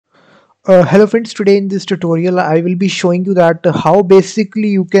Hello friends, today in this tutorial I will be showing you that how basically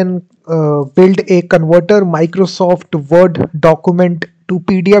you can build a converter Microsoft Word document to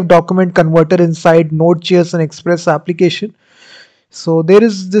PDF document converter inside Node.js and Express application. So there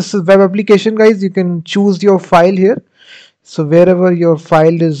is this web application, guys. You can choose your file here. So wherever your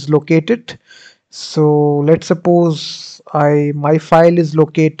file is located. So let's suppose my file is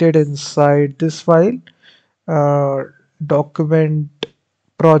located inside this file, uh, document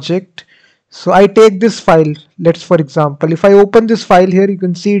project. So I take this file. Let's, for example, if I open this file here, you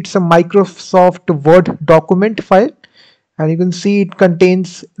can see it's a Microsoft Word document file, and you can see it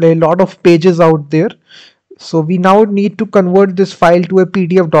contains a lot of pages out there. So we now need to convert this file to a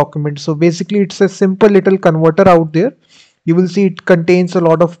PDF document. So basically it's a simple little converter out there. You will see it contains a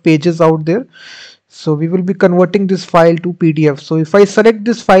lot of pages out there. So we will be converting this file to PDF. So if I select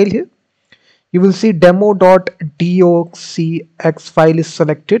this file here, you will see demo.docx file is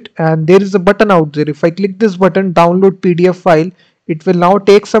selected, and there is a button out there. If I click this button, download PDF file, it will now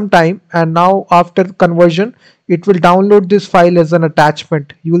take some time, and now after conversion it will download this file as an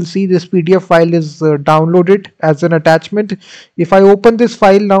attachment. You will see this PDF file is downloaded as an attachment. If I open this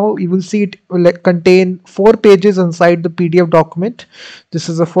file now, you will see it will contain 4 pages inside the PDF document. This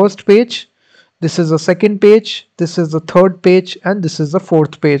is the first page, this is the second page, this is the third page, and this is the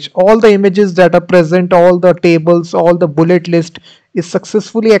fourth page. All the images that are present, all the tables, all the bullet list is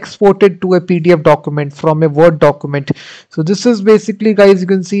successfully exported to a PDF document from a Word document. So this is basically, guys, you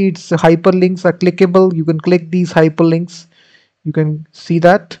can see it's hyperlinks are clickable. You can click these hyperlinks. You can see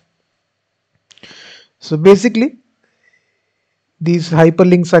that. So basically, these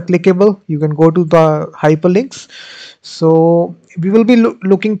hyperlinks are clickable. You can go to the hyperlinks. So we will be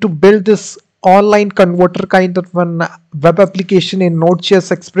looking to build this online converter kind of one web application in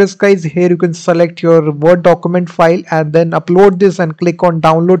Node.js Express, guys. Here you can select your Word document file and then upload this and click on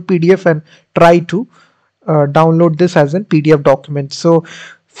download PDF and try to download this as a PDF document. So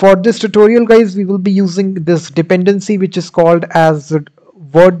for this tutorial, guys, we will be using this dependency which is called as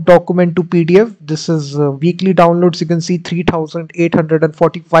Word document to PDF. This is weekly downloads. You can see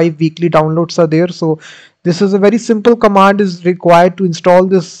 3,845 weekly downloads are there. So this is a very simple command is required to install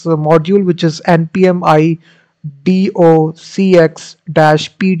this module, which is npm i docx-pdf.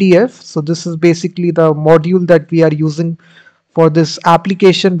 So this is basically the module that we are using for this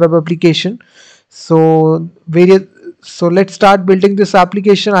application, web application. So let's start building this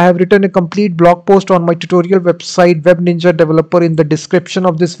application. I have written a complete blog post on my tutorial website Web Ninja Developer in the description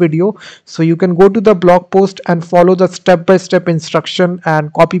of this video. So you can go to the blog post and follow the step-by-step instruction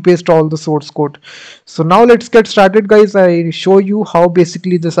and copy paste all the source code. So now let's get started, guys. I show you how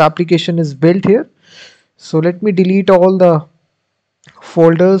basically this application is built here. So let me delete all the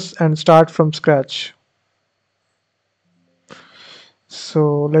folders and start from scratch.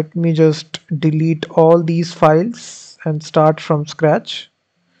 So let me just delete all these files and start from scratch.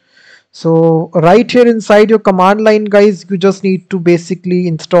 So right here inside your command line, guys, you just need to basically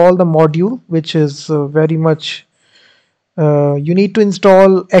install the module, which is very much you need to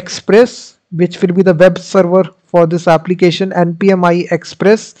install Express, which will be the web server for this application, npm i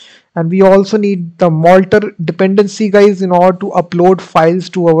express, and we also need the Malter dependency, guys, in order to upload files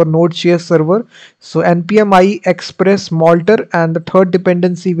to our Node.js server. So npm i express Malter, and the third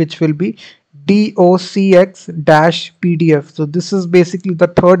dependency, which will be docx-pdf. So this is basically the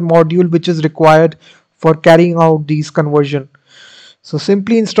third module which is required for carrying out these conversion. So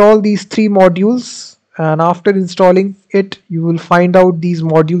simply install these 3 modules, and after installing it, you will find out these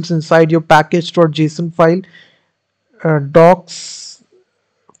modules inside your package.json file, docs,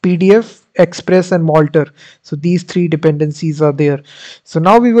 PDF, Express, and Malter. So these 3 dependencies are there. So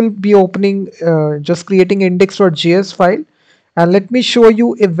now we will be opening, just creating index.js file. And let me show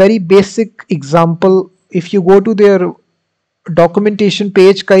you a very basic example. If you go to their documentation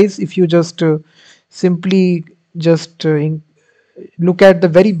page, guys, if you just simply just look at the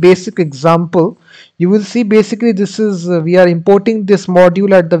very basic example, you will see basically this is we are importing this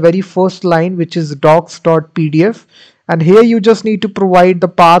module at the very first line, which is docs.pdf, and here you just need to provide the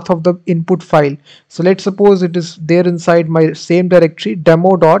path of the input file. So let's suppose it is there inside my same directory,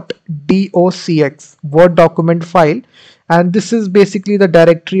 demo.docx Word document file, and this is basically the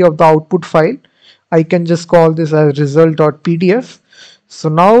directory of the output file. I can just call this as result.pdf. So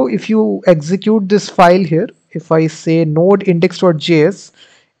now if you execute this file here, if I say node index.js,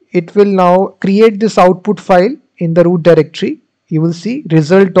 it will now create this output file in the root directory. You will see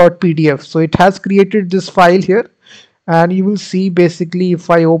result.pdf. So it has created this file here, and you will see basically if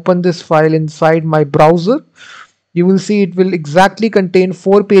I open this file inside my browser, you will see it will exactly contain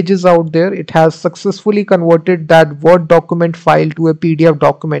 4 pages out there. It has successfully converted that Word document file to a PDF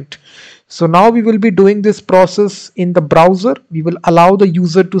document. So now we will be doing this process in the browser. We will allow the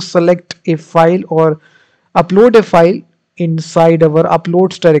user to select a file or upload a file inside our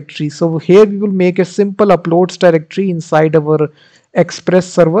uploads directory. So here we will make a simple uploads directory inside our Express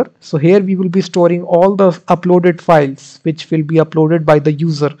server. So here we will be storing all the uploaded files which will be uploaded by the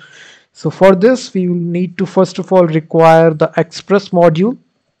user. So for this we will need to first of all require the Express module.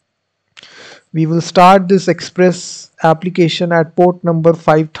 We will start this Express application at port number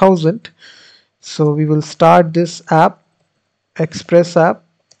 5000. So we will start this app, Express app,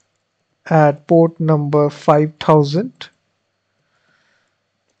 at port number 5000.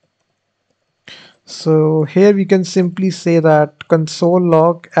 So here we can simply say that console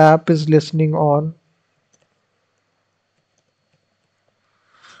log app is listening on.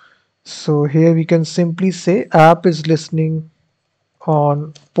 So here we can simply say app is listening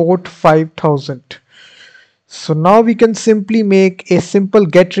on port 5000. So now we can simply make a simple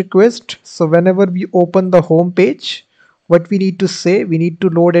GET request. So whenever we open the home page, what we need to say, we need to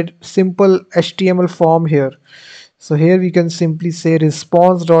load a simple HTML form here. So here we can simply say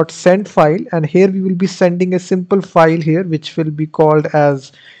response.send file, and here we will be sending a simple file here which will be called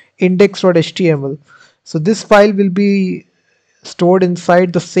as index.html. So this file will be stored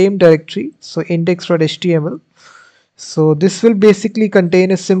inside the same directory, so index.html. So this will basically contain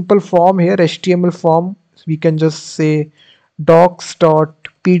a simple form here, HTML form. We can just say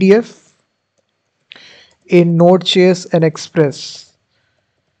docx.pdf in Node.js and Express.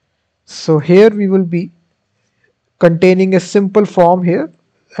 So here we will be containing a simple form here,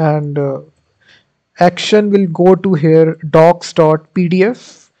 and action will go to here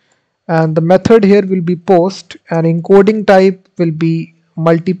docs.pdf, and the method here will be post, and encoding type will be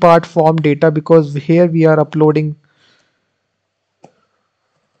multi-part form data, because here we are uploading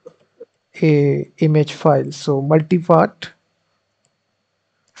a image file. So multi-part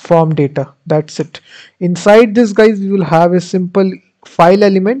form data, that's it. Inside this, guys, we will have a simple file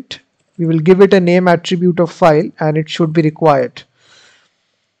element. We will give it a name attribute of file, and it should be required.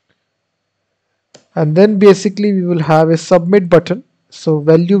 And then basically we will have a submit button. So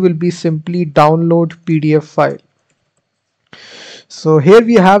value will be simply download PDF file. So here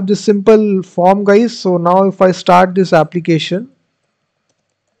we have this simple form, guys. So now if I start this application,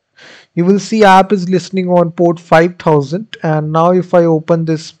 you will see app is listening on port 5000. And now if I open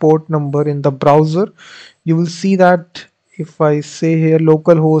this port number in the browser, you will see that if I say here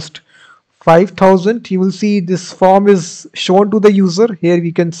localhost 5000, you will see this form is shown to the user. Here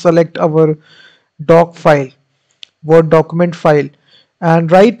we can select our doc file, Word document file,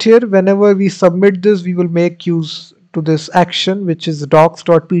 and right here whenever we submit this, we will make use to this action which is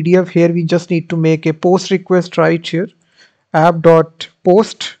docs.pdf. Here we just need to make a post request right here,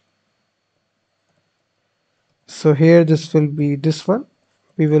 app.post. So here this will be this one.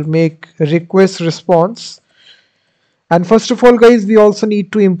 We will make request response. And first of all, guys, we also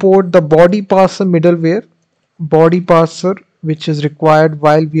need to import the body parser middleware, body parser, which is required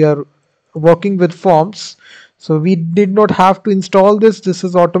while we are working with forms. So we did not have to install this. This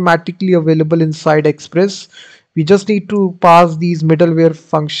is automatically available inside Express. We just need to pass these middleware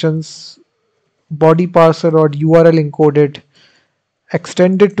functions, body parser or URL encoded,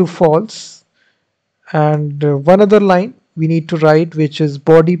 extended to false. And one other line we need to write, which is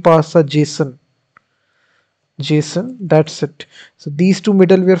body parser JSON, that's it. So these two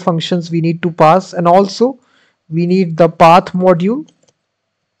middleware functions we need to pass, and also we need the path module,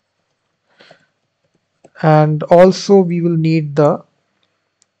 and also we will need the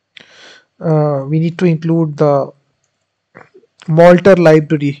we need to include the Malter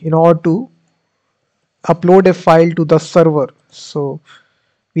library in order to upload a file to the server. So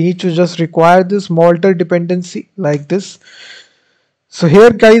we need to just require this Malter dependency like this. So here,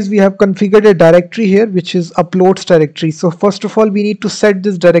 guys, we have configured a directory here which is uploads directory. So first of all, we need to set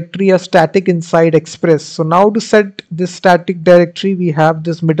this directory as static inside Express. So now to set this static directory, we have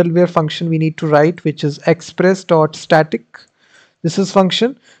this middleware function we need to write, which is express.static. This is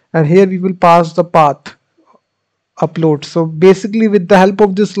function, and here we will pass the path upload. So basically with the help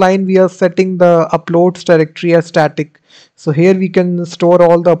of this line, we are setting the uploads directory as static. So here we can store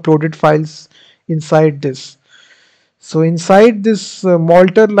all the uploaded files inside this. So inside this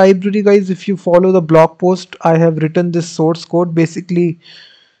Malter library, guys, if you follow the blog post, I have written this source code. Basically,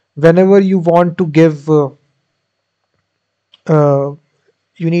 whenever you want to give, you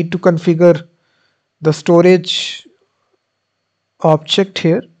need to configure the storage object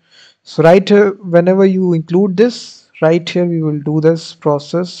here. So right here, whenever you include this, right here we will do this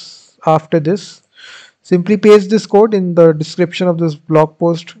process after this. Simply paste this code in the description of this blog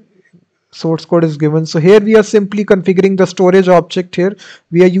post. Source code is given. So here we are simply configuring the storage object. Here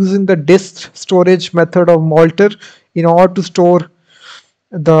we are using the disk storage method of Malter in order to store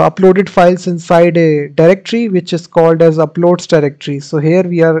the uploaded files inside a directory which is called as uploads directory. So here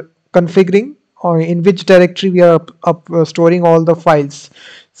we are configuring in which directory we are storing all the files.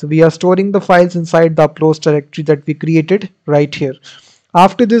 So we are storing the files inside the uploads directory that we created right here.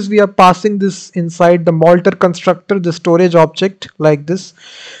 After this, we are passing this inside the Malter constructor, the storage object, like this.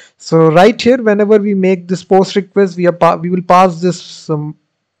 So right here, whenever we make this post request, we will pass this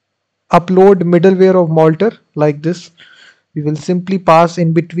upload middleware of Malter like this. We will simply pass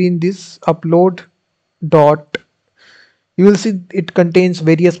in between this upload dot. You will see it contains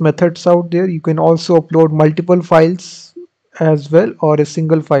various methods out there. You can also upload multiple files as well, or a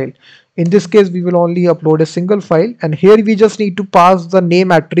single file. In this case, we will only upload a single file, and here we just need to pass the name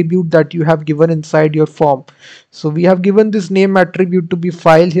attribute that you have given inside your form. So we have given this name attribute to be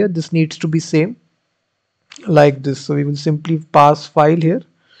file here. This needs to be same like this. So we will simply pass file here.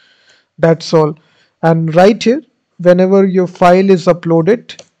 That's all. And right here, whenever your file is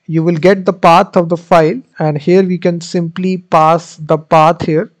uploaded, you will get the path of the file, and here we can simply pass the path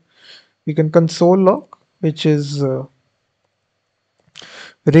here. We can console log, which is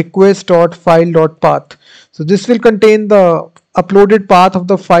request.file.path. So this will contain the uploaded path of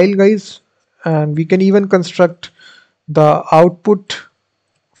the file, guys, and we can even construct the output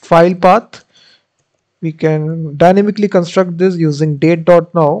file path. We can dynamically construct this using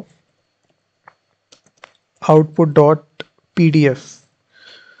date.now output.pdf.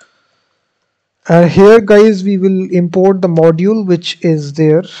 And here, guys, we will import the module which is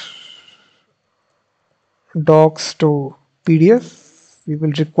there, docs to PDF. We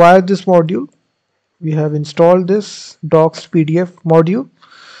will require this module. We have installed this docx-pdf module,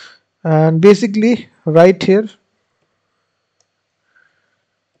 and basically right here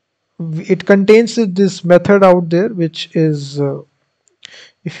it contains this method out there, which is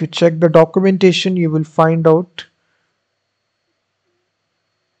if you check the documentation, you will find out.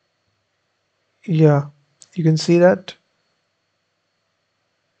 Yeah, you can see that.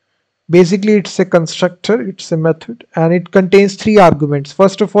 Basically, it's a constructor, it's a method, and it contains 3 arguments.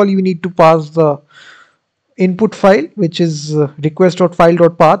 First of all, you need to pass the input file, which is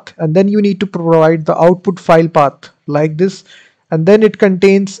request.file.path, and then you need to provide the output file path like this. And then it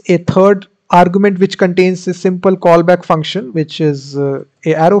contains a third argument which contains a simple callback function, which is a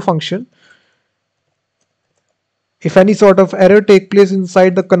arrow function. If any sort of error take place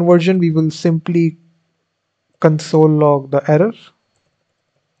inside the conversion, we will simply console log the error.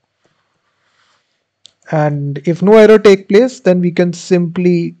 And if no error take place, then we can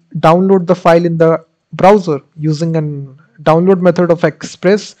simply download the file in the browser using an download method of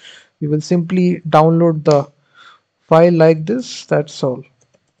Express. We will simply download the file like this. That's all.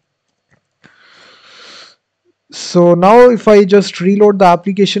 So now if I just reload the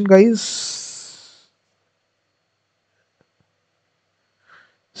application, guys.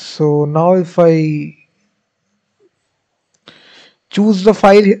 So now if I choose the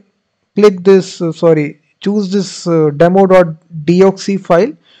file, click this, choose this demo.doc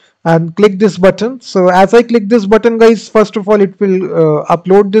file and click this button. So as I click this button, guys, first of all, it will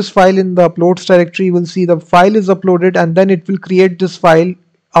upload this file in the uploads directory. You will see the file is uploaded, and then it will create this file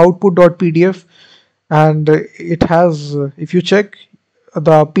output.pdf, and it has, if you check,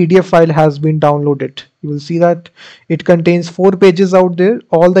 the PDF file has been downloaded. You will see that it contains 4 pages out there.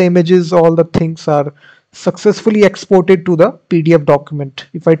 All the images, all the things are successfully exported to the PDF document.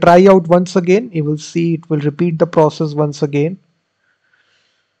 If I try out once again, you will see it will repeat the process once again.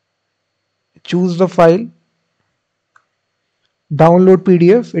 Choose the file, download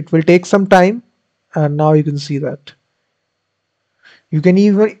PDF. It will take some time, and now you can see that. You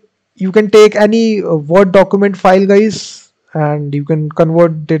can take any Word document file, guys, and you can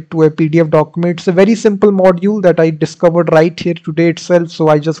convert it to a PDF document. It's a very simple module that I discovered right here today itself, so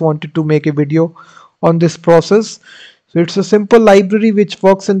I just wanted to make a video on this process. So it's a simple library which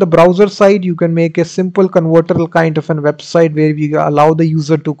works in the browser side. You can make a simple converter kind of a website where we allow the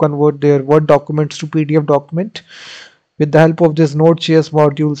user to convert their Word documents to PDF document with the help of this Node.js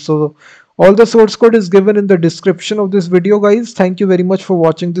module. So all the source code is given in the description of this video, guys. Thank you very much for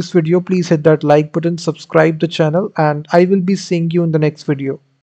watching this video. Please hit that like button, subscribe the channel, and I will be seeing you in the next video.